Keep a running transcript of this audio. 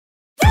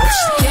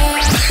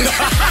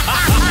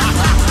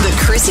The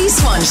Chrissie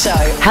Swan Show.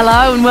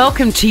 Hello and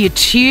welcome to your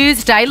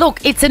Tuesday.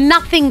 Look, it's a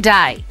nothing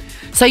day.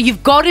 So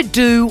you've got to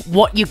do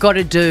what you've got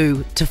to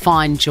do to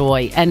find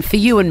joy. And for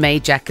you and me,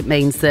 Jack, it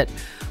means that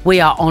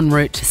we are en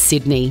route to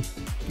Sydney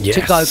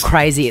to go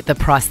crazy at the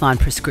Priceline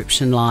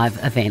Prescription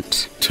Live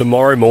event.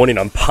 Tomorrow morning,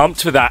 I'm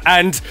pumped for that.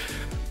 And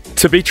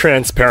to be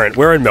transparent,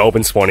 we're in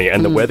Melbourne, Swanee,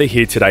 and the weather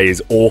here today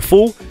is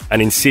awful.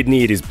 And in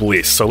Sydney, it is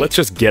bliss. So let's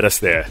just get us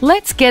there.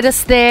 Let's get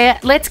us there.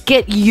 Let's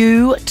get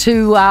you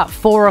to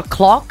 4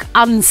 o'clock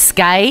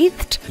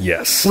unscathed.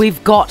 Yes.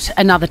 We've got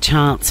another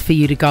chance for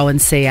you to go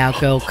and see our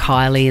girl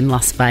Kylie in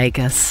Las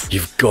Vegas.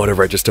 You've got to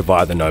register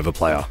via the Nova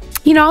Player.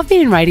 You know, I've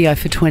been in radio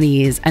for 20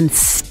 years and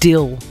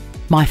still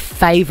my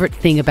favourite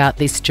thing about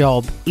this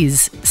job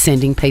is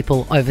sending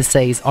people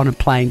overseas on a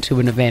plane to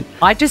an event.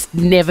 I just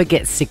never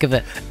get sick of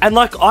it. And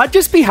I'd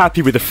just be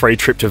happy with a free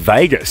trip to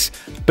Vegas,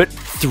 but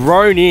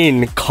thrown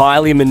in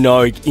Kylie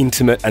Minogue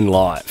intimate and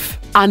live.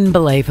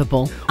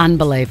 Unbelievable.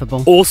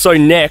 Unbelievable. Also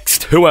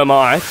next, Who Am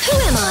I? Who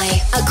am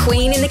I? A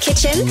queen in the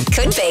kitchen?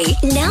 Could be.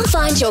 Now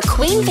find your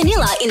queen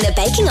vanilla in the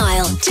baking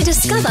aisle to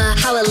discover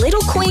how a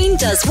little queen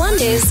does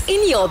wonders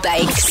in your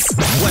bakes.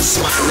 What's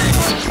my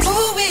name?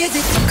 Who is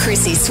it?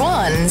 Chrissie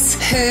Swan's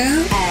Who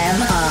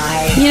Am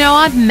I? You know,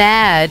 I'm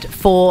mad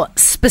for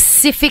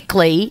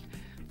specifically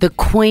the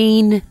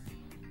Queen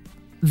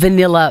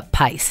vanilla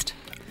paste.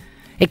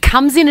 It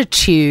comes in a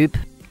tube.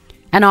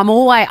 And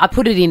I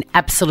put it in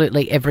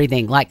absolutely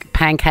everything, like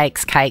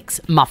pancakes,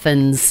 cakes,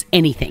 muffins,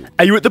 anything.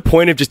 Are you at the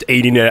point of just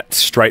eating it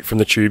straight from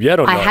the tube yet?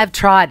 Or I no? have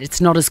tried. It's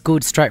not as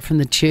good straight from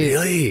the tube.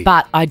 Really?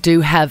 But I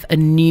do have a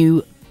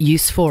new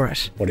use for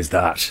it. What is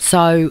that?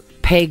 So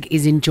Peg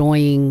is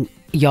enjoying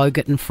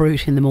yogurt and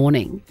fruit in the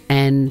morning.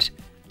 And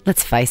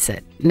let's face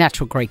it,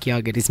 natural Greek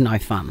yogurt is no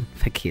fun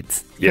for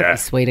kids. Yeah. Got to be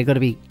sweeter, got to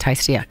be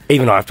tastier.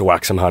 Even I have to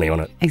whack some honey on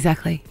it.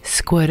 Exactly.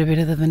 Squirt a bit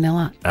of the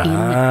vanilla into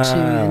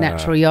the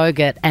natural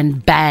yogurt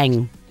and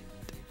bang,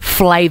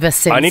 flavour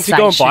sensation. I need to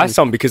go and buy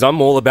some because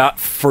I'm all about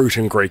fruit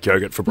and Greek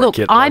yogurt for Look,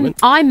 brekkie at the moment.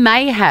 I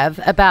may have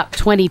about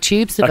 20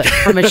 tubes of it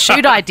from a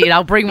shoot I did.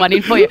 I'll bring one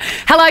in for you.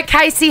 Hello,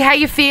 Casey. How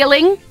you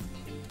feeling?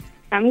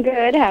 I'm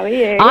good. How are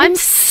you? I'm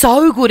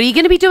so good. Are you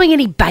going to be doing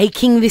any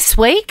baking this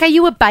week? Are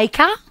you a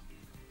baker?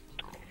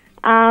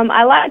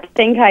 I like to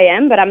think I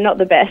am, but I'm not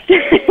the best.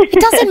 It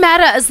doesn't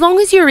matter as long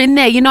as you're in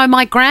there. You know,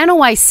 my gran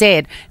always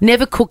said,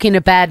 never cook in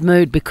a bad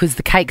mood because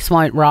the cakes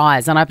won't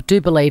rise. And I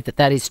do believe that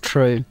that is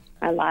true.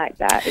 I like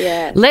that,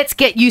 yeah. Let's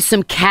get you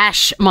some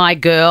cash, my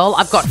girl.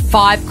 I've got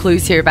 5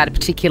 clues here about a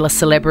particular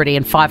celebrity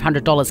and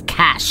 $500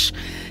 cash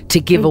to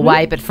give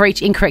away. But for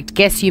each incorrect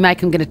guess you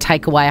make, I'm going to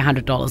take away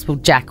 $100. Well,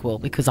 Jack will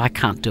because I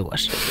can't do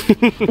it.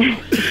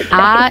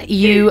 Are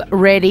you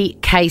ready,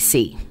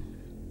 Casey?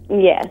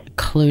 Yes.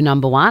 Clue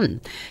number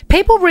 1.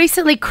 People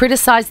recently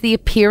criticised the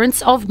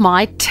appearance of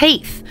my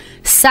teeth,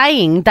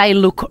 saying they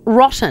look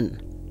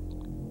rotten.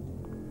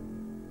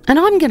 And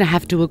I'm going to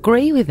have to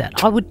agree with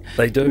it. I would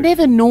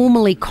never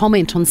normally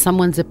comment on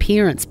someone's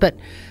appearance, but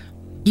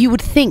you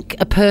would think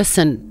a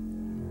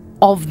person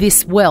of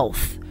this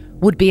wealth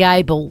would be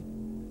able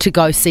to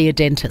go see a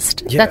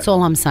dentist. Yeah. That's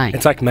all I'm saying.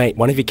 It's like, mate,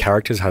 one of your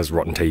characters has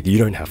rotten teeth. You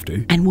don't have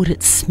to. And would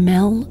it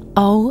smell?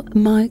 Oh,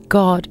 my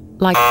God.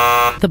 Like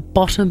the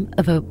bottom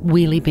of a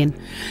wheelie bin.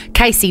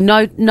 Casey,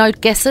 no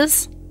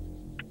guesses?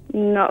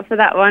 Not for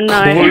that one,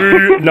 no.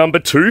 Clue number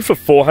 2 for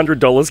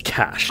 $400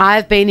 cash.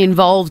 I've been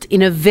involved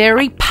in a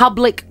very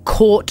public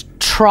court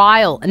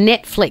trial.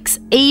 Netflix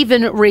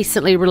even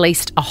recently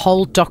released a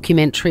whole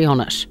documentary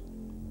on it.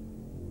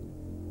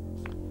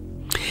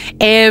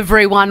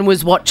 Everyone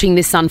was watching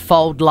this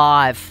unfold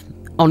live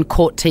on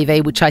court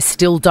TV, which I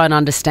still don't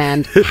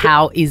understand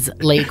how is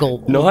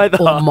legal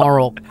or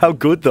moral. How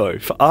good, though,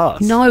 for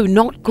us? No,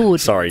 not good.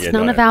 Sorry, it's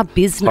none of our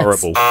business.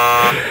 Horrible.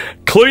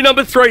 Clue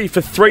number 3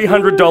 for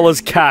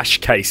 $300 cash,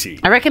 Casey.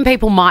 I reckon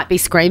people might be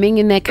screaming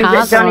in their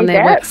cars or on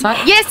their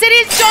website. Yes, it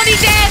is Johnny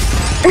Depp!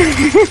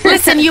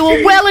 Listen, you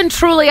were well and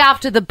truly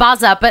after the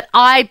buzzer, but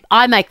I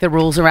make the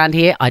rules around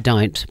here. I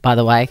don't, by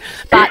the way.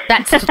 But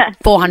that's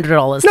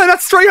 $400. No,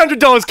 that's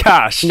 $300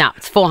 cash. No,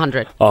 it's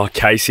 $400. Oh,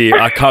 Casey,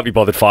 I can't be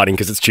bothered fighting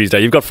because it's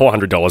Tuesday. You've got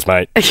 $400,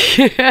 mate.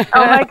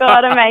 Oh, my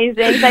God,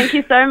 amazing. Thank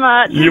you so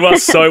much. You are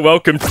so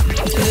welcome.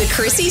 The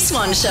Chrissie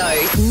Swan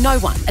Show. No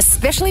one,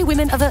 especially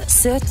women of a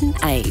certain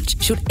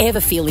age, should ever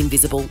feel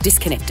invisible,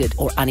 disconnected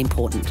or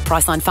unimportant.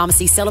 Priceline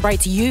Pharmacy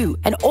celebrates you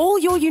and all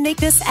your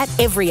uniqueness at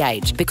every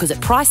age because at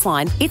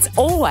Priceline, it's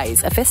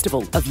always a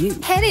festival of you.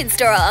 Head in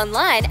store or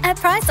online at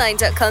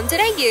priceline.com.au.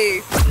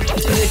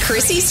 The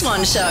Chrissie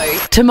Swan Show.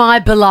 To my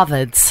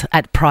beloveds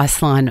at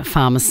Priceline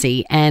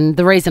Pharmacy, and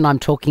the reason I'm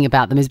talking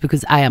about them is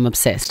because A, I'm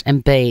obsessed,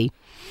 and B,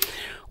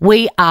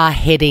 we are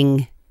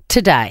heading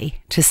today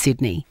to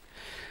Sydney.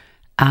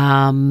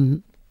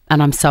 And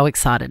I'm so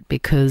excited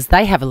because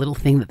they have a little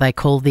thing that they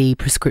call the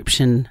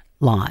Prescription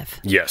Live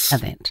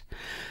event,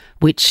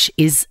 which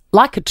is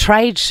like a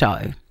trade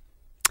show,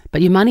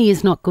 but your money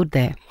is not good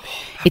there.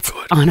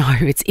 I know,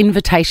 it's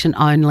invitation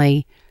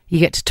only. You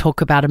get to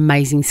talk about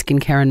amazing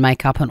skincare and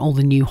makeup and all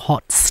the new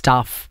hot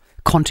stuff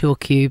contour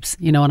cubes.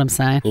 You know what I'm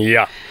saying?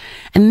 Yeah.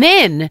 And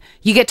then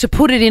you get to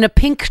put it in a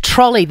pink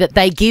trolley that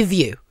they give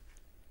you.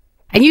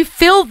 And you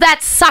fill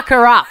that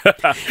sucker up.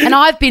 And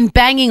I've been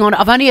banging on.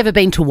 I've only ever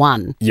been to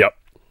one. Yep.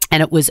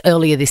 And it was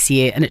earlier this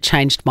year and it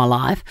changed my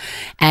life.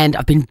 And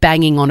I've been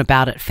banging on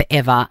about it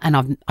forever.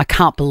 And I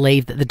can't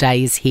believe that the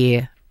day is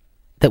here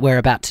that we're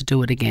about to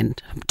do it again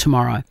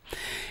tomorrow.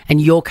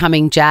 And you're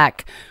coming,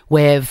 Jack.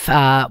 We've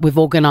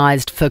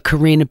organised for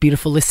Corinne, a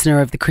beautiful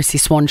listener of the Chrissie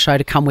Swan Show,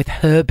 to come with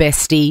her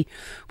bestie.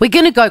 We're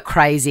going to go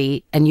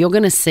crazy and you're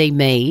going to see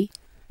me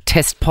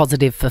test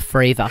positive for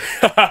fever.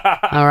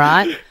 All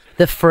right?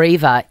 The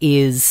fever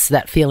is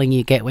that feeling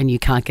you get when you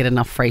can't get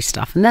enough free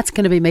stuff. And that's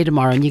going to be me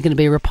tomorrow and you're going to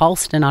be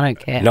repulsed and I don't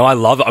care. No, I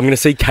love it. I'm going to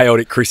see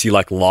Chaotic Chrissie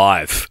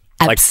live.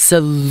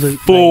 Absolutely. Like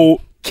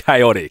full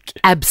chaotic.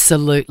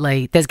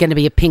 Absolutely. There's going to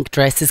be a pink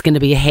dress. There's going to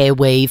be a hair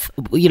weave.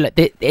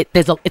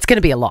 It's going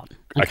to be a lot.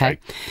 Okay.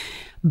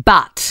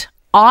 But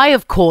I,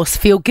 of course,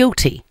 feel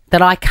guilty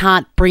that I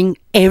can't bring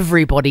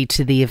everybody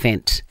to the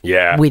event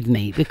with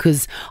me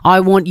because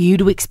I want you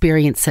to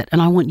experience it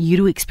and I want you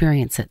to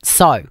experience it.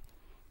 So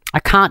I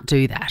can't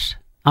do that.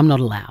 I'm not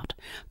allowed.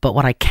 But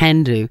what I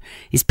can do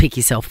is pick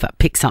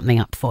something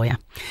up for you.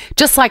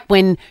 Just like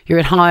when you're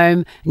at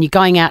home and you're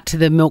going out to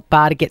the milk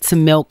bar to get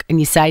some milk and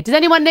you say, does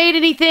anyone need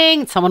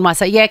anything? Someone might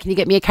say, yeah, can you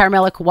get me a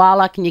caramel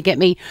koala? Can you get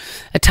me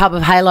a tub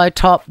of Halo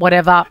Top?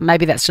 Whatever.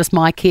 Maybe that's just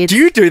my kids. Do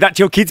you do that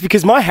to your kids?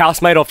 Because my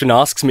housemate often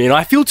asks me and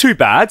I feel too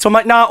bad. So I'm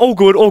like, nah, all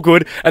good, all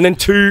good. And then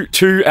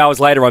two hours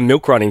later, I'm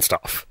milk running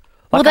stuff.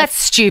 Well, that's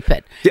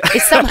stupid.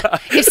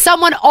 If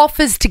someone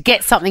offers to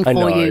get something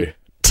for you,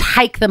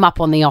 take them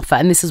up on the offer.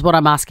 And this is what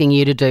I'm asking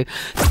you to do.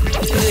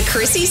 The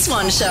Chrissie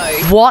Swan Show.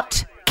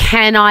 What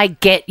can I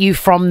get you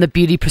from the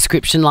Beauty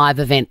Prescription Live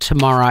event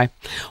tomorrow?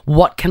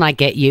 What can I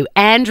get you?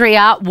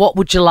 Andrea, what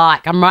would you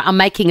like? I'm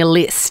making a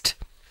list.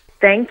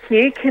 Thank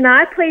you. Can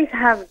I please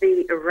have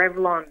the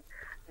Revlon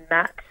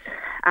matte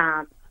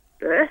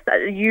burst?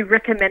 You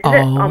recommended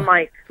it on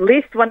my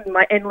list,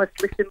 my endless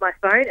list in my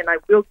phone, and I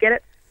will get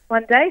it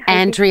one day.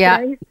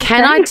 Andrea,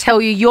 can I tell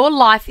you, your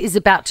life is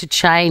about to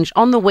change.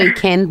 On the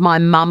weekend, my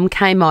mum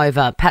came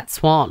over, Pat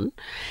Swan,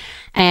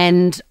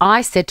 and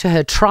I said to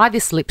her, try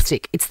this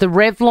lipstick. It's the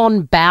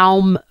Revlon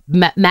Balm,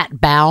 Matte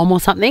Balm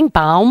or something,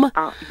 Balm.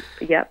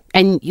 Yep.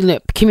 And,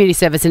 community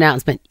service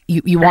announcement,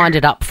 you wind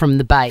it up from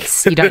the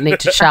base. You don't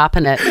need to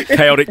sharpen it.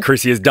 Chaotic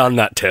Chrissie has done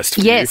that test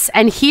for Yes,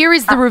 and here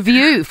is the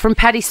review from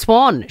Patty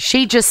Swan.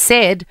 She just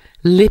said,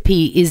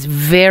 lippy is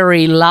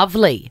very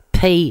lovely.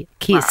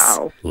 Kiss.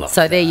 Wow.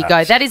 So there you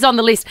go. That is on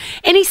the list.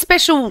 Any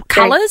special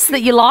colours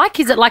that you like?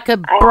 Is it like a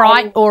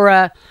bright or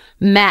a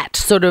matte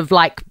sort of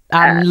like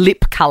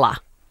lip colour?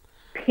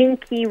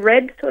 Pinky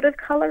red sort of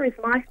colour is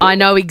my thing. I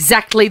know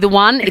exactly the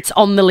one. It's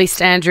on the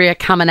list, Andrea,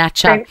 coming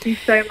at you. Thank you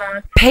so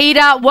much.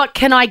 Peter, what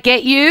can I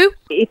get you?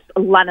 It's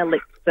Lana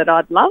lips that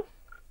I'd love.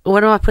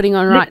 What am I putting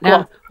on right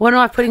now? What am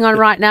I putting on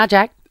right now,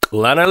 Jack?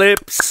 Lana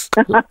lips.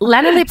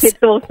 Lana lips.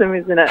 It's awesome,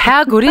 isn't it?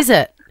 How good is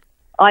it?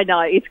 I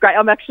know, it's great.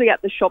 I'm actually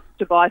at the shops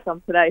to buy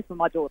some today for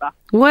my daughter.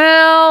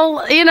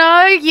 Well, you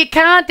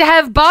can't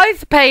have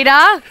both,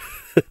 Peter.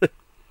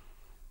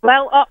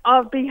 Well,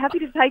 I'll be happy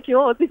to take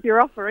yours if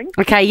you're offering.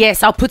 Okay,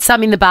 yes, I'll put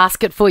some in the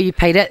basket for you,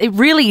 Peter. It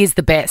really is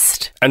the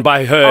best. And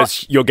by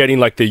hers, you're getting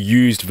like the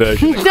used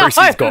version that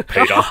Chrissie's got,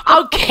 Peter.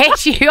 I'll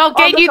get you. I'll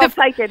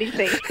take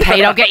anything.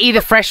 Pete, I'll get you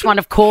the fresh one,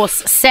 of course.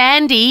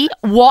 Sandy,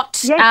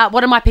 what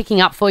am I picking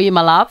up for you,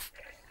 my love?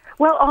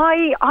 Well,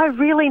 I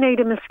really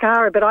need a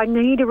mascara, but I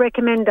need a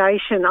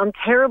recommendation. I'm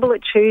terrible at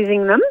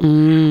choosing them,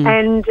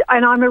 and I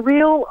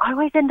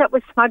always end up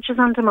with smudges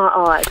under my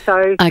eyes.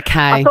 So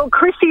I thought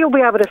Chrissie will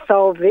be able to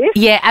solve this.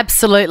 Yeah,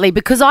 absolutely,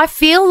 because I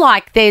feel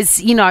like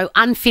there's,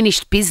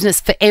 unfinished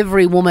business for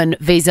every woman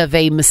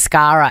vis-a-vis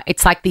mascara.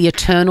 It's like the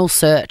eternal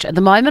search. At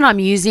the moment, I'm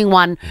using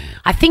one,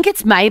 I think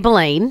it's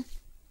Maybelline.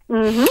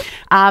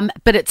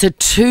 But it's a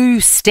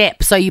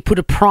 2-step. So you put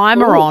a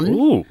primer on.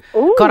 Ooh.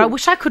 God, I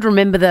wish I could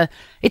remember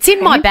it's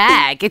in my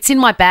bag. It's in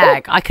my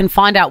bag. I can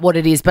find out what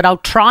it is, but I'll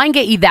try and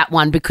get you that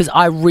one because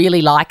I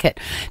really like it.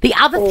 The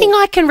other thing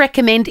I can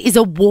recommend is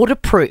a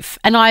waterproof.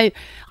 And I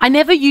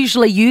never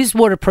usually use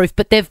waterproof,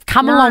 but they've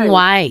come a long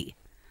way.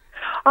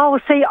 Oh,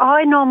 see,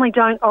 I normally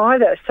don't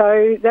either,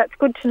 so that's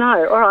good to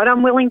know. All right,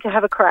 I'm willing to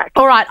have a crack.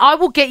 All right, I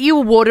will get you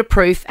a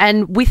waterproof,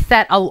 and with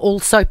that, I'll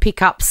also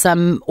pick up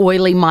some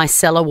oily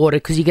micellar water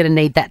because you're going to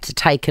need that to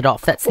take it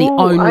off. That's the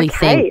only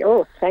thing.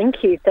 Oh,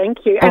 thank you.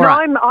 And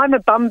right. I'm a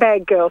bum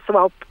bag girl, so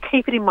I'll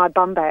keep it in my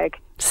bum bag.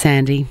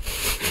 Sandy,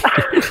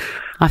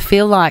 I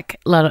feel like,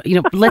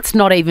 let's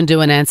not even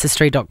do an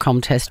Ancestry.com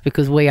test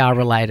because we are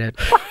related.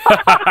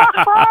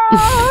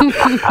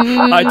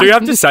 I do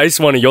have to say,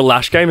 Swanee, your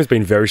lash game has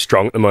been very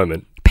strong at the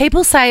moment.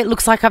 People say it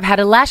looks like I've had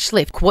a lash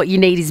lift. What you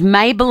need is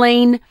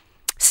Maybelline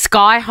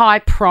Sky High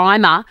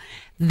Primer,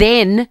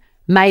 then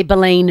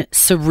Maybelline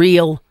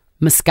Surreal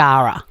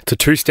Mascara. It's a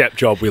 2-step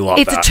job. We love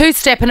It's a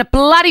 2-step and it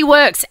bloody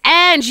works.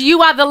 And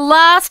you are the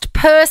last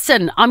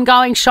person I'm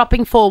going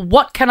shopping for.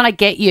 What can I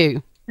get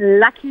you?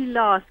 Lucky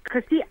last.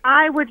 Chrissie,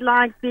 I would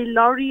like the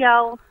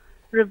L'Oreal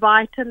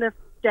Revitalift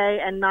day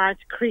and night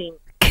cream.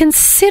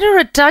 Consider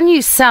it done,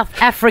 you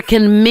South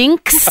African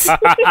minx. The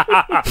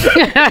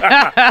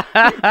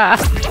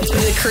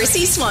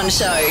Chrissie Swan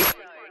Show.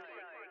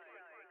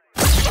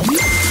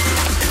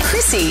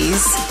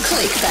 Chrissie's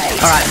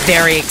Clickbait. All right,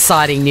 very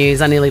exciting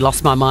news. I nearly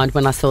lost my mind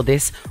when I saw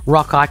this.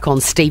 Rock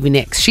icon Stevie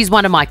Nicks. She's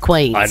one of my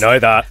queens. I know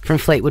that. From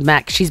Fleetwood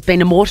Mac. She's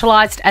been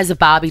immortalised as a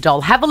Barbie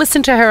doll. Have a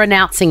listen to her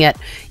announcing it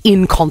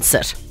in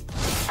concert.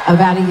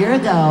 About a year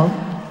ago,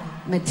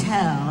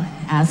 Mattel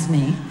asked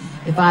me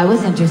if I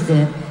was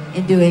interested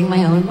in doing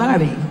my own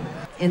Barbie.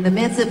 In the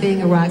midst of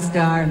being a rock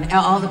star and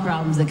all the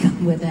problems that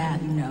come with that,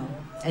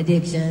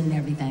 addiction and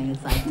everything,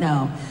 it's like,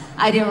 no,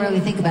 I didn't really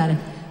think about it.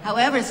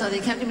 However, so they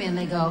come to me and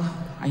they go,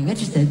 are you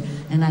interested?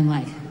 And I'm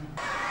like,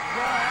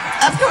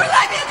 of course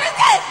I'm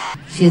interested!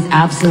 She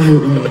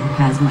absolutely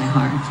has my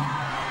heart.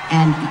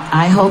 And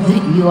I hope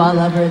that you all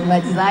love her as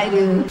much as I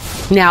do.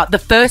 Now, the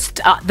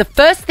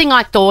first thing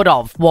I thought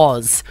of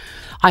was,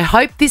 I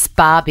hope this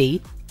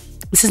Barbie...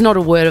 This is not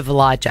a word of a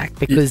lie, Jack,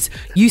 because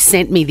you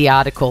sent me the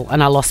article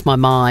and I lost my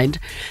mind.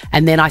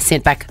 And then I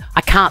sent back,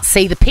 I can't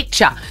see the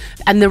picture.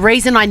 And the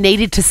reason I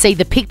needed to see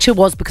the picture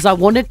was because I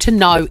wanted to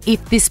know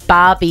if this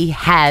Barbie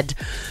had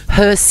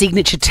her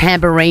signature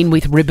tambourine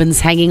with ribbons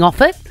hanging off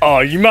it. Oh,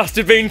 you must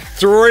have been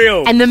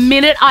thrilled. And the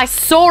minute I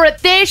saw it,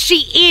 there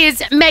she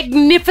is,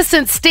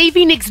 magnificent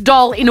Stevie Nicks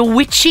doll in a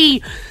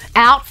witchy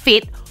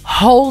outfit,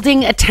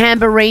 holding a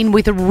tambourine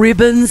with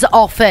ribbons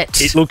off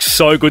it. It looks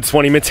so good,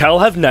 Swanee.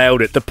 Mattel have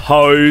nailed it. The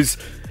pose,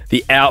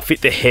 the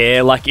outfit, the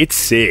hair, it's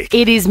sick.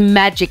 It is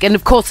magic. And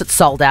of course it's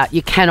sold out.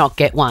 You cannot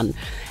get one.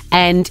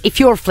 And if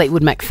you're a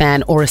Fleetwood Mac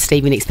fan or a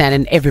Stevie Nicks fan,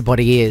 and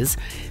everybody is,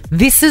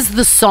 this is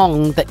the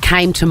song that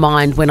came to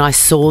mind when I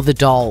saw the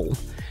doll.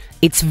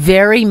 It's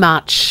very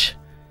much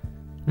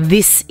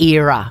this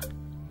era.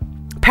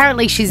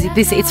 Apparently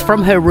it's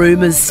from her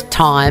Rumours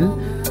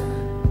time.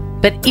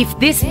 But if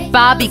this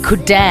Barbie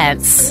could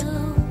dance,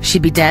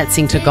 she'd be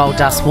dancing to Gold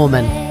Dust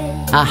Woman.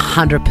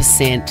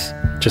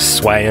 100%. Just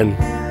swaying.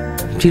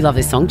 Do you love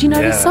this song? Do you know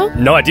this song?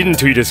 No, I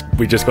didn't until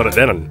we just got it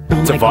then. And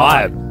it's a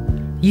vibe.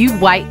 God. You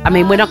wait. I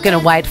mean, we're not going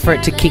to wait for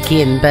it to kick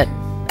in, but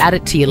add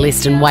it to your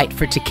list and wait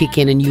for it to kick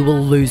in and you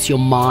will lose your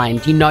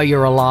mind. You know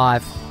you're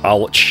alive.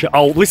 I'll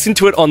listen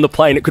to it on the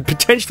plane. It could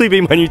potentially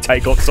be my new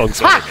takeoff song.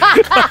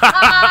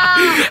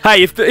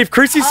 Hey, if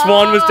Chrissie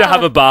Swan was to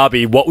have a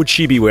Barbie, what would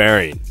she be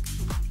wearing?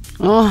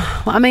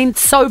 Oh, I mean,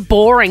 so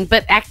boring,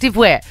 but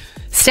activewear.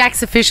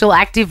 Stack's official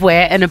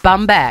activewear and a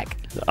bum bag.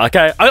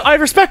 Okay, I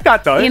respect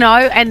that though.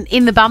 And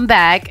in the bum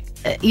bag,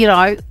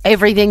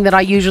 everything that I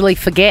usually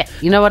forget.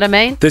 You know what I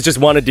mean? There's just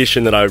one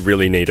addition that I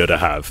really need her to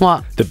have.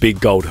 What? The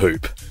big gold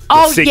hoop.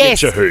 Oh,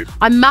 signature hoop.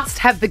 I must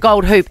have the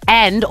gold hoop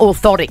and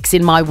orthotics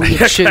in my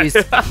weird shoes.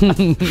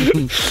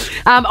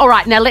 All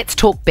right, now let's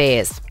talk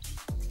bears.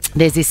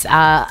 There's this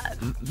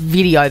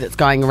video that's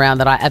going around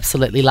that I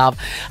absolutely love.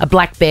 A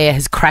black bear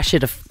has crashed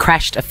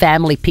a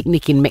family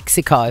picnic in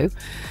Mexico.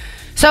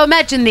 So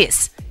imagine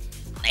this.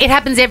 It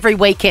happens every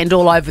weekend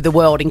all over the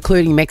world,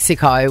 including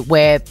Mexico,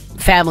 where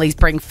families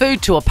bring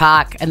food to a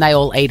park and they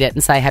all eat it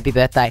and say happy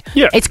birthday.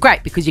 Yeah. It's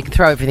great because you can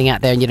throw everything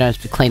out there and you don't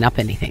have to clean up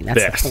anything.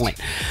 That's Best. the point.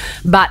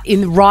 But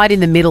right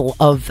in the middle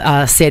of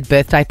said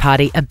birthday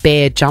party, a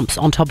bear jumps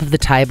on top of the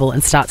table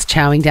and starts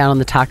chowing down on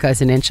the tacos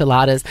and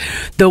enchiladas.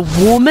 The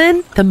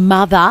woman, the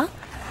mother,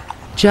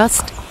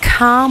 just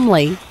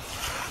calmly...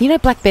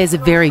 black bears are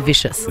very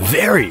vicious.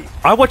 Very.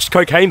 I watched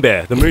Cocaine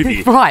Bear, the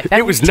movie. Right.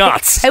 It was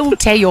nuts. It will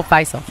tear your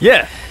face off.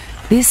 Yeah.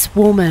 This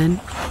woman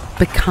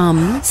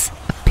becomes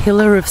a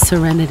pillar of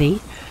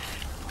serenity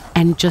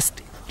and just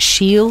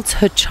shields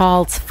her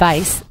child's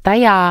face.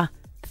 They are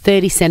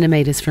 30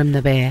 centimetres from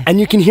the bear. And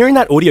you can hear in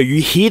that audio,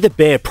 you hear the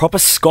bear proper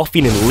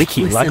scoffing and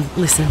licking.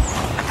 Listen.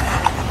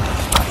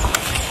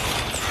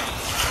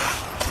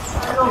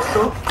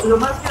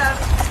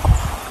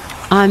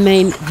 I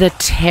mean, the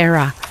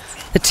terror.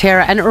 The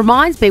terror. And it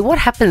reminds me, what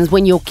happens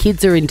when your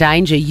kids are in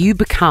danger? You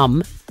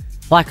become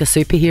like a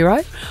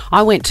superhero.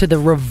 I went to the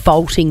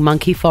revolting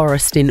monkey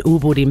forest in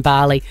Ubud in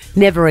Bali.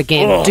 Never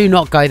again. Oh, do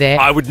not go there.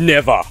 I would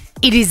never.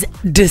 It is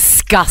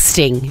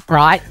disgusting,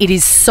 right? It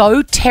is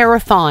so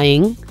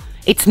terrifying.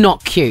 It's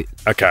not cute.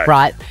 Okay.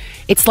 Right?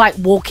 It's like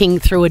walking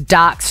through a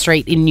dark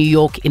street in New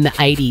York in the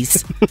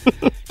 80s.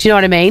 Do you know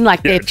what I mean?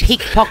 Like they're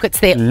pickpockets.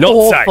 They're not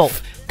awful.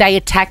 Safe. They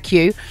attack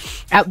you.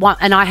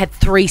 And I had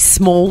 3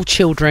 small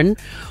children.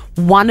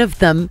 One of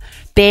them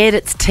bared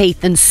its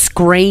teeth and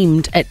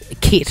screamed at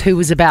Kit, who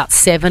was about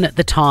 7 at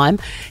the time.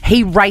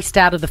 He raced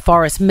out of the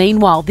forest.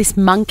 Meanwhile, this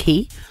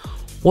monkey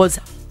was...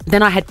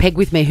 Then I had Peg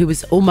with me, who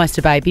was almost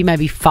a baby,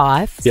 maybe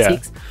 5,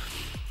 6.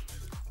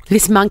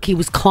 This monkey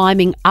was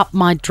climbing up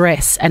my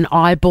dress and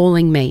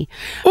eyeballing me.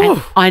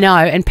 And I know.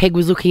 And Peg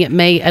was looking at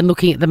me and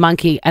looking at the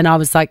monkey. And I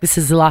was like, this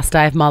is the last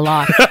day of my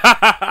life.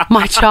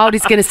 My child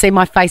is going to see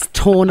my face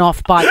torn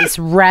off by this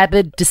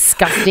rabid,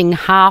 disgusting,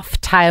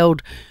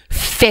 half-tailed,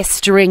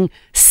 festering,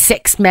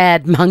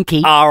 sex-mad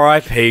monkey.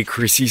 R.I.P.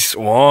 Chrissie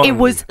Swan. It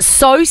was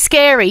so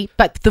scary,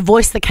 but the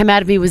voice that came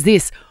out of me was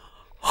this.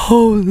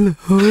 Oh,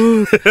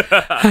 look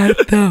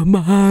at the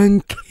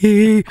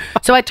monkey.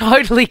 So I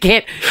totally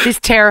get this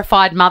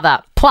terrified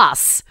mother.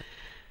 Plus,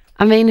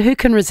 I mean, who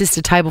can resist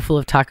a table full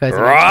of tacos?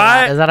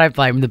 Right. I don't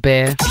blame the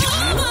bear.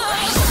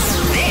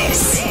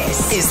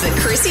 This is the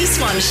Chrissie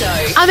Swan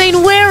Show. I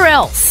mean, where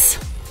else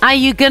are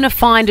you going to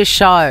find a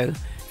show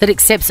that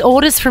accepts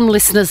orders from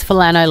listeners for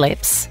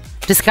lanolets,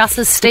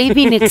 discusses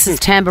Stevie Nicks'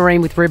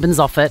 tambourine with ribbons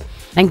off it,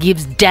 and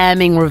gives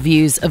damning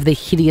reviews of the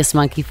hideous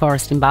monkey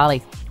forest in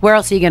Bali? Where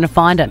else are you going to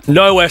find it?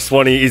 Nowhere,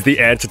 Swanee, is the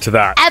answer to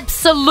that.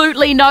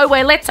 Absolutely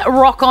nowhere. Let's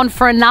rock on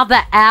for another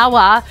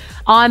hour.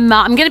 I'm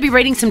going to be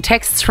reading some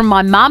texts from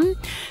my mum.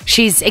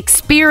 She's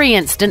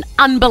experienced an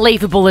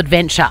unbelievable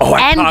adventure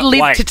and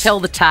lived to tell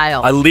the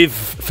tale. I live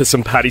for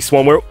some Paddy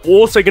Swan. We're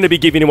also going to be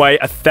giving away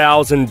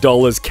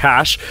 $1,000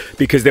 cash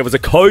because there was a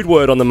code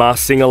word on the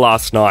Masked Singer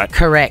last night.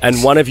 Correct.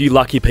 And one of you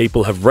lucky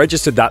people have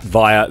registered that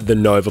via the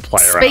Nova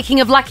Player app. Speaking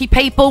of lucky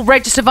people,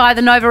 register via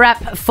the Nova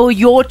app for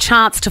your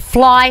chance to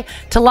fly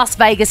to Las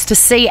Vegas to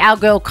see our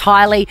girl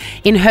Kylie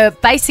in her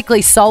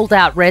basically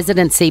sold-out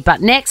residency.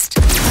 But next...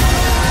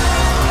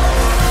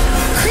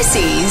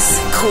 Chrissie's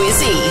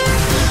Quizzy.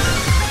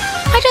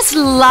 I just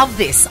love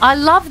this. I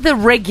love the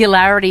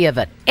regularity of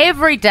it.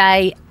 Every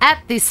day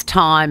at this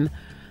time,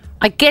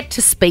 I get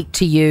to speak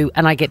to you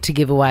and I get to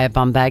give away a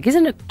bum bag.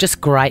 Isn't it just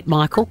great,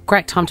 Michael?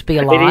 Great time to be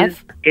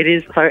alive. It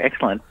is so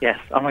excellent. Yes.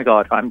 Oh, my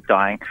God. I'm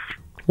dying.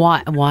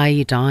 Why are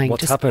you dying?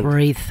 What's just happened?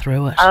 Breathe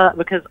through it.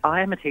 Because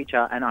I am a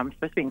teacher and I'm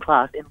supposed to be in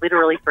class in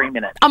literally 3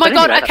 minutes. Oh, my But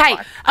God. anyway, Okay.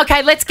 that's fine.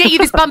 Okay, let's get you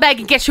this bum bag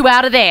and get you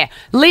out of there.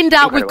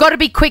 Linda, we've got to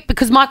be quick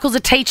because Michael's a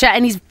teacher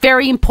and he's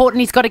very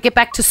important. He's got to get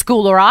back to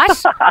school, all right?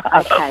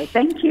 Okay,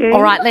 thank you.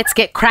 All right, let's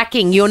get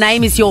cracking. Your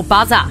name is your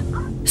buzzer,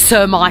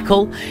 Sir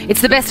Michael.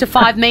 It's the best of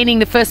 5, meaning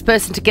the first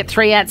person to get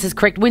 3 answers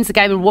correct wins the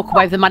game and walk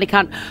away with the money.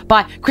 Can't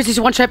buy Chrissie's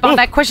One Show bum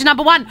bag. Question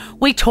number 1.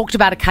 We talked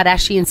about a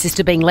Kardashian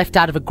sister being left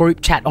out of a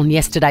group chat on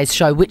yesterday's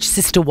show. Which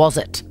sister was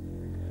it?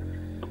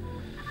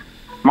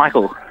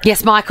 Michael,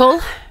 Yes,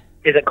 Michael?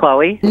 is it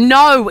Chloe?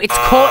 No, it's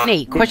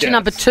Courtney. Question guess.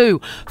 number 2.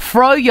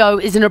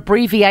 Froyo is an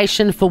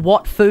abbreviation for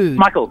what food?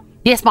 Michael,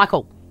 Yes,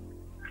 Michael.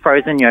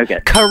 frozen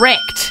yogurt.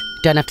 Correct.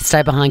 Don't have to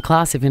stay behind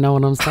class if you know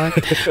what I'm saying.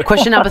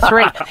 Question number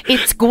 3.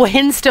 It's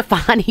Gwen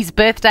Stefani's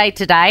birthday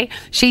today.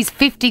 She's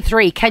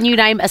 53. Can you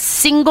name a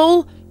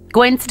single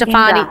Gwen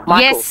Stefani?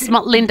 Linda. Yes,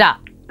 Linda.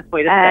 The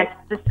sweetest cake.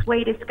 The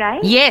Sweet Escape.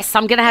 Yes,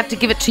 I'm going to have to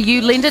give it to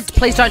you, Linda.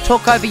 Please don't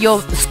talk over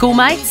your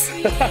schoolmates.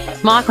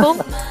 Michael,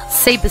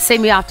 see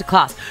me after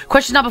class.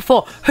 Question number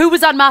 4. Who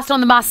was unmasked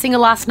on The Masked Singer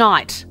last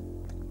night?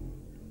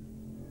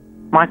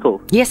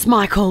 Michael, Yes,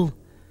 Michael.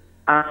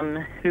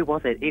 who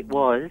was it? It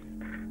was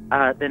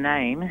the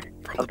name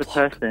of the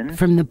person.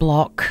 From the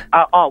block.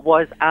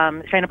 Was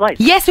Shayna Blaze.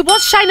 Yes, it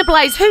was Shayna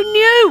Blaze. Who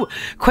knew?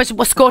 Question.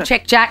 Well, score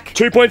check, Jack.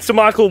 2 points to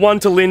Michael,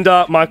 1 to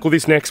Linda. Michael,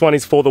 this next one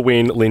is for the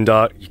win.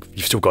 Linda,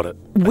 you've still got it.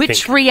 I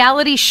Which think.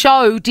 reality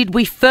show did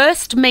we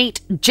first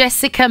meet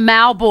Jessica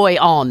Mauboy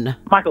on?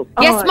 Michael,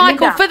 Yes,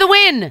 Michael, Linda. for the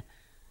win.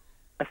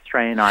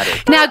 Australian Idol.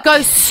 Now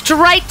go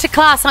straight to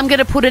class. I'm going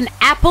to put an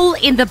apple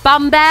in the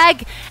bum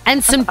bag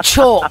and some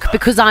chalk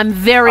because I'm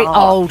very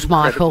old,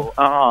 Michael. Incredible.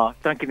 Oh,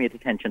 don't give me a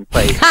detention,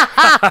 please.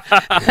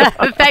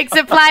 Thanks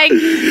for playing.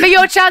 For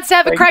your chance to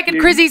have a crack at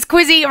Chrissie's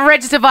Quizzy,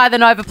 register via the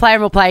Nova Player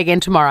and we'll play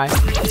again tomorrow.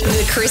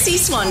 The Chrissie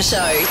Swan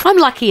Show. I'm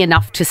lucky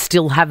enough to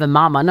still have a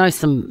mum. I know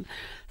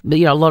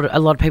a lot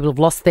of people have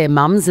lost their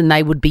mums and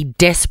they would be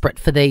desperate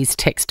for these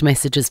text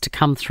messages to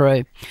come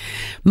through.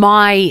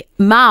 My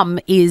mum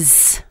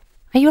is...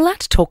 Are you allowed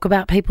to talk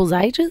about people's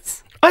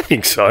ages? I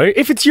think so.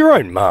 If it's your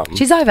own mum.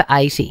 She's over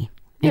 80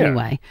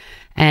 anyway,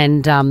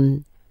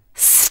 and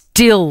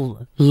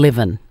still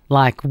living.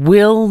 Like,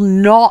 will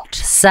not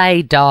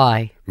say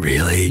die.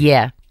 Really?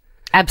 Yeah,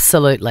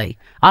 absolutely.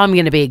 I'm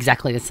going to be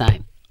exactly the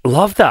same.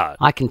 Love that.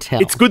 I can tell.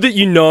 It's good that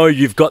you know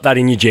you've got that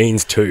in your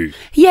genes too.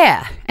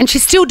 Yeah, and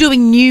she's still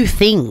doing new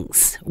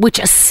things, which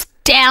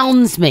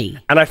astounds me.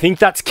 And I think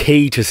that's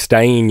key to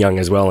staying young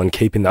as well and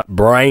keeping that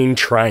brain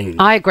trained.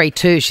 I agree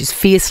too. She's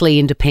fiercely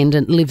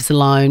independent, lives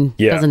alone,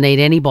 doesn't need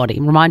anybody.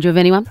 Remind you of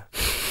anyone?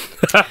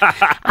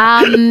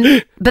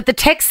 But the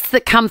texts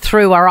that come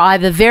through are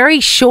either very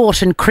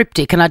short and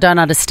cryptic and I don't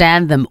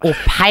understand them, or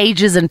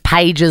pages and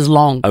pages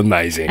long.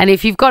 Amazing. And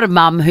if you've got a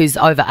mum who's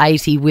over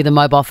 80 with a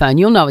mobile phone,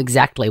 you'll know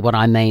exactly what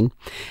I mean.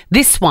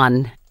 This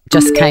one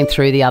just came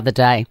through the other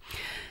day.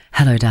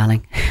 Hello,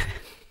 darling.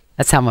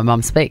 That's how my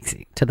mum speaks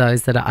to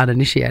those that are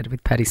uninitiated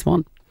with Paddy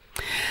Swan.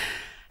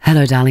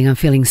 Hello, darling. I'm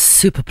feeling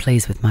super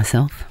pleased with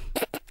myself.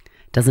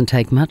 Doesn't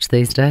take much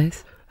these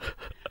days.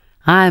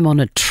 I'm on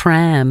a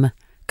tram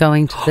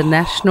going to the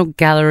National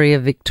Gallery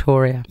of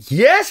Victoria.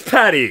 Yes,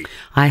 Paddy.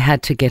 I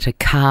had to get a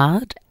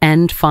card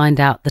and find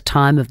out the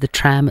time of the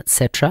tram,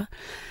 etc.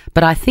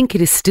 But I think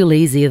it is still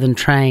easier than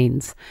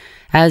trains.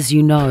 As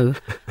you know,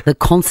 the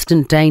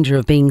constant danger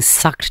of being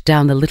sucked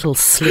down the little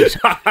slit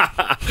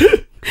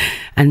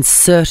and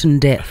certain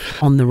death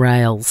on the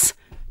rails.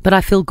 But I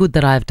feel good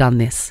that I have done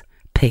this.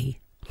 P.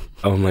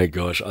 Oh my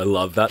gosh, I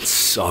love that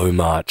so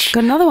much.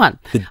 Got another one.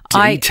 The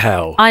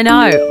detail. I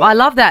know. I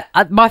love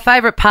that. My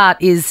favourite part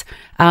is,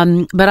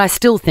 but I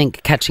still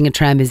think catching a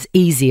tram is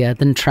easier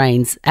than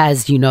trains,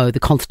 as you know,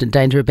 the constant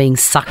danger of being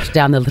sucked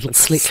down the little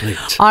slit.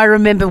 I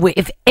remember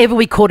if ever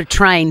we caught a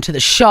train to the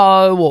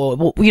show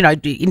or, you know,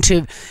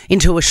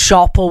 into a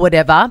shop or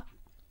whatever,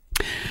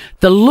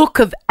 the look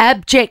of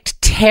abject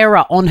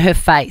terror on her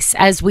face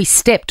as we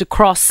stepped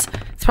across,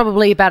 it's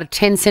probably about a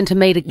 10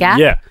 centimetre gap.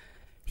 Yeah.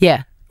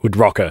 Yeah. Would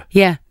rock her.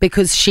 Yeah,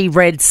 because she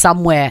read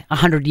somewhere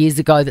 100 years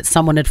ago that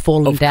someone had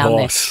fallen down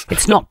there.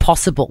 It's not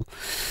possible.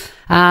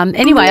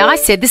 Anyway, I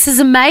said, this is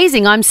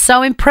amazing. I'm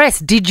so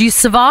impressed. Did you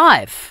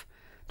survive?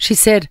 She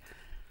said,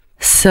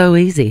 so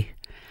easy.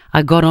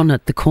 I got on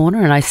at the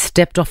corner and I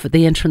stepped off at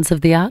the entrance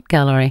of the art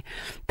gallery.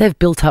 They've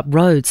built up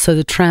roads, so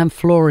the tram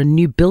floor and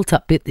new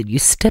built-up bit that you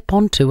step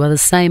onto are the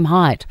same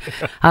height.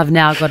 I've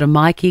now got a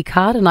Mikey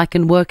card and I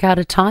can work out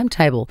a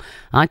timetable.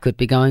 I could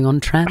be going on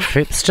tram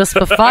trips just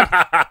for fun.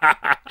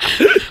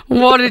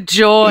 What a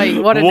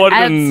joy. What an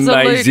absolute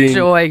amazing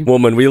joy.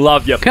 Woman. We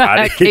love you,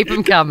 Patty. Keep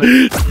them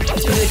coming.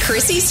 The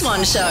Chrissie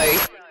Swan Show.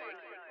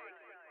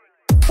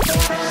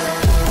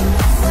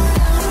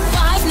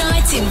 5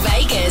 nights in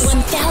Vegas,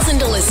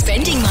 $1,000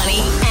 spending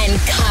money, and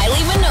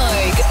Kylie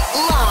Minogue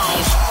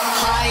live.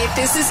 Hi,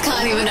 this is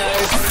Kylie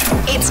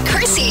Minogue. It's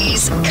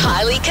Chrissie's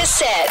Kylie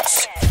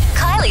Cassettes.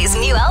 Kylie's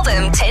new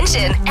album,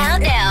 Tension,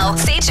 out now,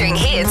 featuring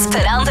hits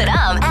Padam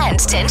Padam and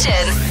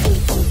Tension.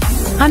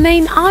 I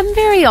mean, I'm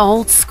very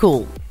old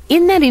school.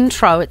 In that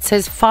intro, it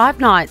says 5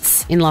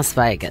 nights in Las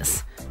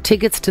Vegas,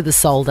 tickets to the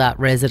sold-out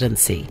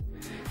residency,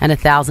 and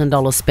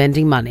 $1,000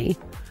 spending money.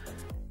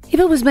 If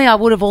it was me, I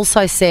would have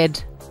also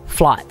said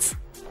flights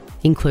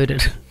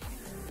included.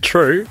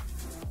 True.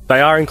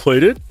 They are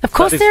included. Of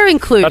course they're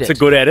included. That's a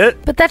good edit.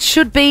 But that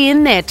should be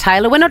in there,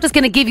 Taylor. We're not just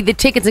going to give you the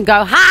tickets and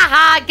go,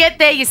 ha, get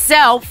there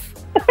yourself.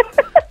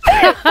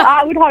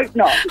 I would hope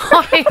not.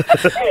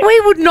 We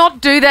would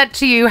not do that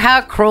to you.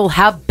 How cruel.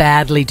 How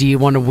badly do you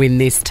want to win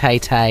this,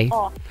 Tay-Tay?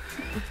 Oh,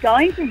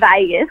 going to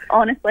Vegas,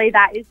 honestly,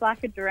 that is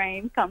like a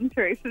dream come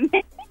true for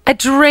me. A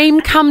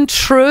dream come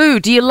true.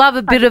 Do you love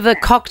a bit of a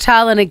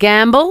cocktail and a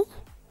gamble?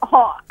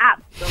 Oh,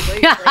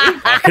 absolutely.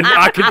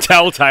 I can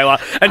tell, Taylor.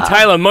 And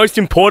Taylor, most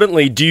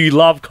importantly, do you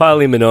love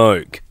Kylie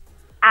Minogue?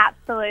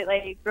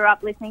 Absolutely. Grew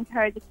up listening to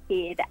her as a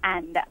kid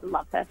and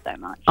love her so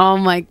much. Oh,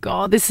 my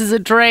God. This is a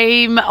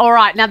dream. All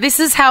right. Now, this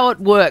is how it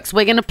works.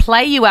 We're going to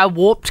play you our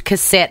warped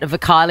cassette of a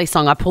Kylie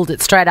song. I pulled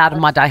it straight out of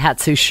my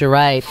Daihatsu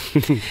charade.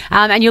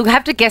 And you'll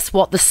have to guess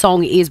what the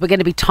song is. We're going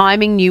to be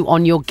timing you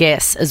on your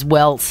guess as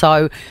well.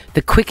 So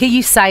the quicker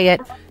you say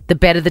it, the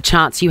better the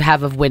chance you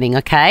have of winning,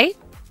 okay?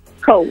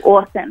 Cool.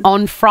 Awesome.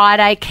 On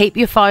Friday, keep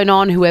your phone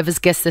on. Whoever's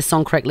guessed this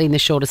song correctly in the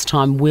shortest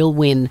time will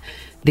win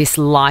this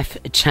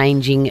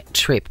life-changing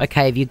trip.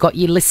 Okay, have you got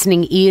your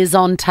listening ears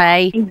on,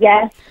 Tay?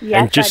 Yes,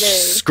 and just I do.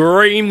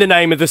 Scream the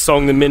name of the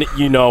song the minute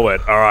you know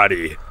it.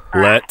 Alrighty,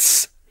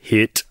 let's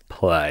hit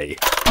play.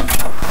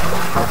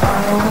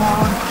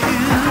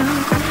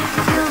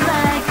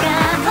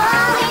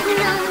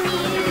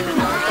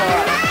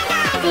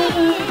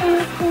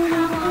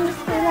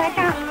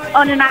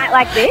 On a night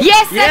like this?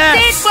 Yes,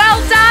 that's it. Well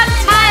done,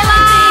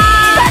 Taylor.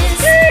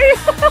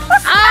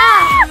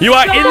 You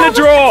are in the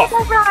draw.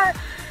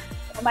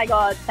 Oh my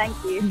God, thank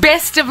you.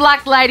 Best of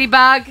luck,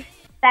 Ladybug.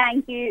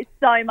 Thank you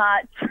so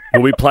much.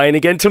 We'll be playing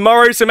again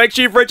tomorrow, so make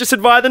sure you've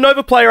registered via the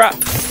Nova Player app.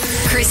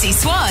 Chrissie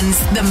Swan's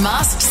The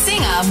Masked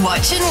Singer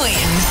Watch and Win.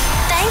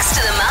 Thanks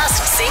to The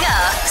Masked Singer,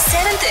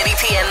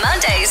 7:30pm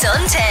Mondays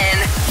on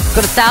 10.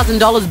 Got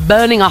 $1,000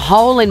 burning a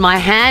hole in my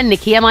hand,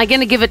 Nikki. Am I going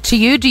to give it to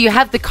you? Do you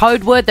have the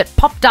code word that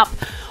popped up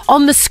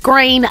on the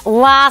screen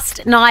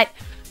last night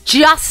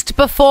just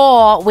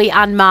before we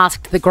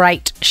unmasked the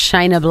great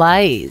Shayna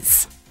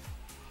Blaze?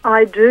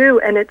 I do,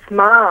 and it's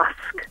mask.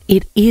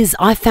 It is.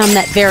 I found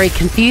that very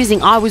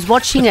confusing. I was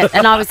watching it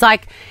and I was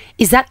like,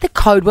 is that the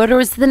code word or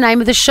is it the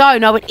name of the show?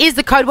 No, it is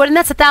the code word, and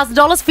that's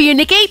 $1,000 for you,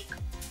 Nikki.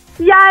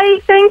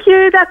 Yay, thank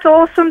you. That's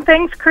awesome.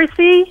 Thanks,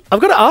 Chrissy.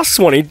 I've got to ask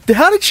Swanee,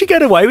 how did she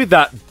get away with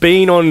that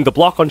being on the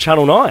block on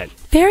Channel 9?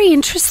 Very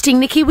interesting,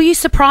 Nikki. Were you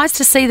surprised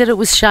to see that it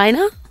was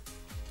Shayna?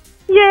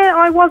 Yeah,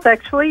 I was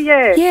actually,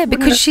 yeah. Yeah,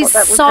 because she's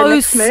so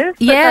smooth,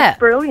 that's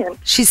brilliant.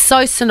 She's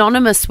so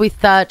synonymous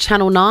with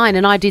Channel 9,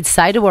 and I did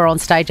say to her on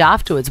stage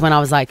afterwards when I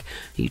was like,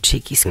 "You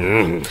cheeky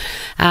squirrel."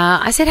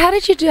 I said, "How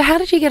did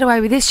you get away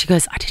with this?" She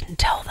goes, "I didn't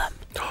tell them."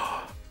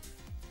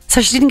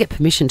 So she didn't get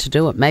permission to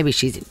do it. Maybe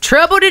she's in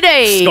trouble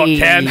today. Scott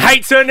Cam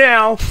hates her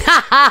now.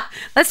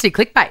 Let's do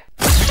clickbait.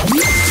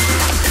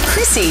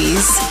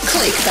 Chrissie's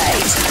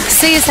clickbait.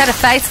 Sia's had a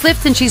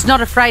facelift and she's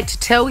not afraid to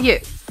tell you.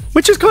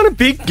 Which is kind of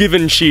big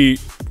given she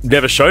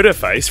never showed her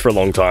face for a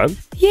long time.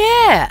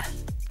 Yeah.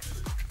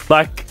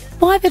 Like,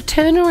 why the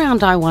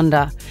turnaround, I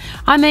wonder?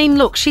 I mean,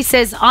 look, she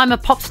says, I'm a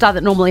pop star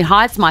that normally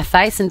hides my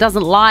face and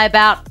doesn't lie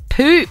about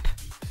poop.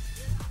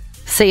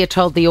 Sia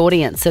told the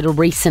audience at a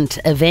recent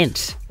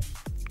event.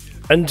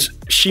 And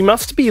she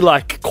must be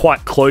like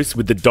quite close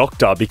with the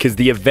doctor because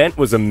the event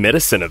was a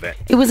medicine event.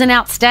 It was an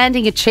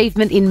outstanding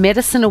achievement in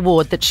medicine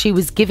award that she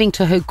was giving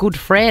to her good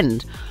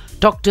friend,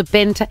 Dr.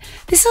 Benta.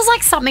 This is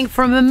like something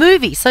from a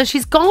movie. So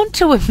she's gone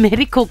to a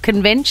medical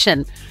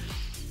convention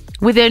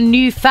with her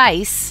new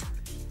face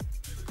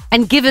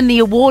and given the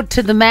award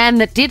to the man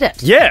that did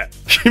it. Yeah,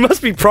 she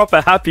must be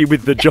proper happy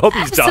with the job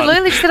he's done.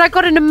 Absolutely. She said, I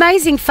got an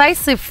amazing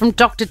facelift from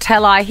Dr.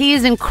 Talai. He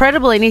is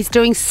incredible and he's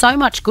doing so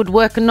much good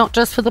work, and not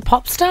just for the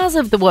pop stars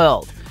of the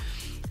world.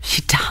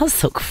 She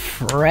does look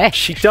fresh.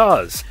 She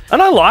does.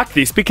 And I like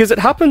this because it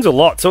happens a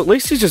lot, so at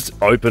least she's just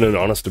open and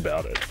honest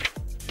about it.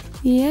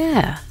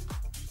 Yeah.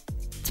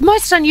 It's the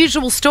most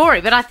unusual story,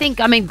 but I think,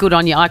 good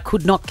on you. I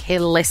could not care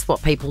less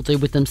what people do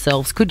with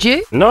themselves. Could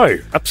you? No,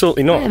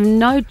 absolutely not. I have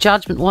no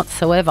judgment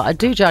whatsoever. I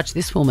do judge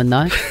this woman,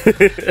 though.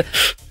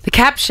 The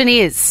caption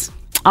is,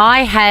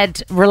 I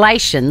had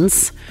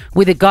relations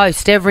with a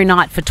ghost every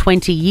night for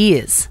 20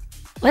 years.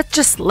 Let's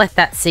just let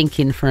that sink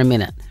in for a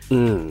minute.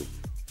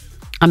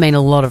 A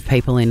lot of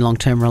people in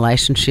long-term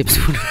relationships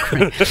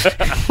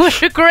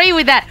would agree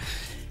with that.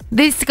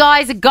 This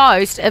guy's a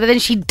ghost, but then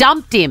she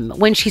dumped him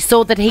when she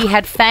saw that he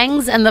had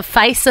fangs and the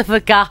face of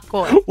a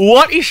gargoyle.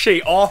 What is she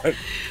on?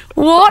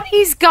 What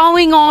is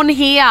going on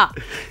here?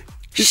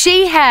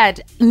 She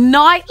had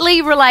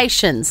nightly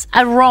relations,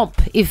 a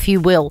romp, if you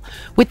will,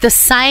 with the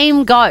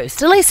same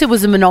ghost. At least it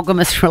was a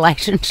monogamous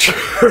relationship.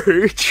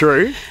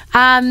 True.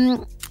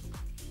 And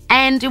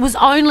it was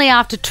only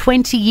after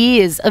 20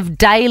 years of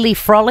daily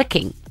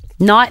frolicking,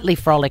 nightly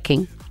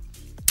frolicking,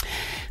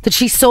 that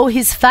she saw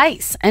his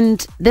face.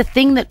 And the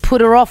thing that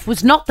put her off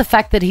was not the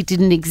fact that he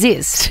didn't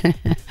exist,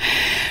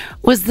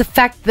 was the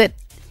fact that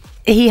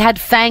he had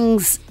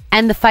fangs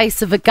and the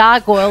face of a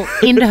gargoyle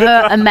in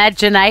her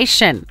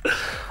imagination.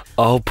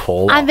 Oh,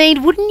 Paula.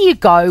 Wouldn't you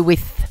go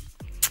with...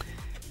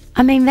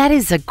 that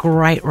is a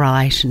great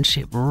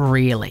relationship,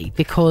 really,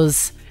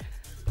 because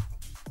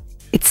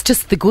it's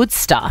just the good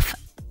stuff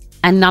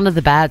and none of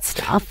the bad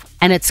stuff,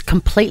 and it's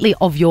completely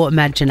of your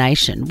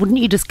imagination. Wouldn't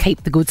you just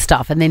keep the good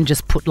stuff and then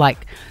just put,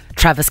 like,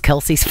 Travis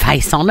Kelce's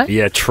face on it?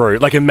 Yeah, true.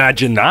 Like,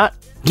 imagine that.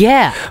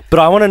 Yeah. But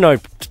I want to know,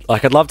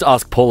 I'd love to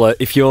ask Paula,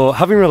 if you're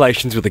having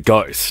relations with a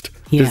ghost,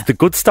 does the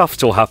good stuff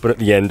still happen at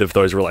the end of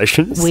those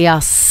relations? We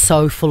are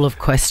so full of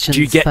questions.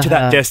 Do you get to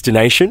that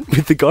destination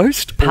with the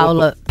ghost?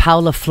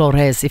 Paula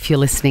Flores, if you're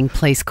listening,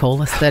 please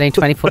call us 13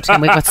 24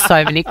 10. We've got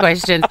so many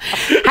questions.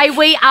 Hey,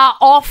 we are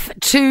off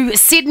to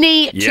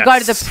Sydney to go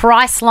to the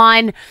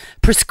Priceline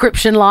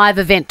Prescription Live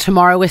event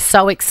tomorrow. We're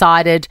so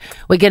excited.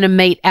 We're going to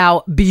meet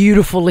our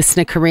beautiful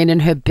listener, Corinne,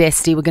 and her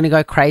bestie. We're going to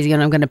go crazy,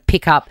 and I'm going to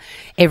pick up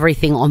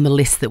everything on the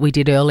list that we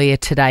did earlier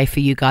today for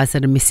you guys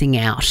that are missing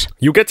out.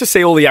 You'll get to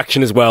see all the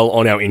action as well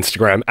on our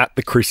Instagram at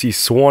The Chrissie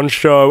Swan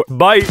Show.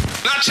 Bye.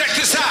 Now check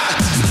this out.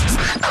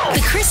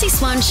 The Chrissie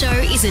Swan Show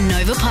is a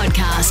Nova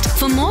podcast.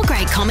 For more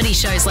great comedy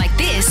shows like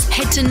this,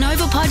 head to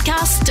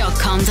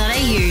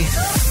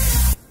novapodcast.com.au.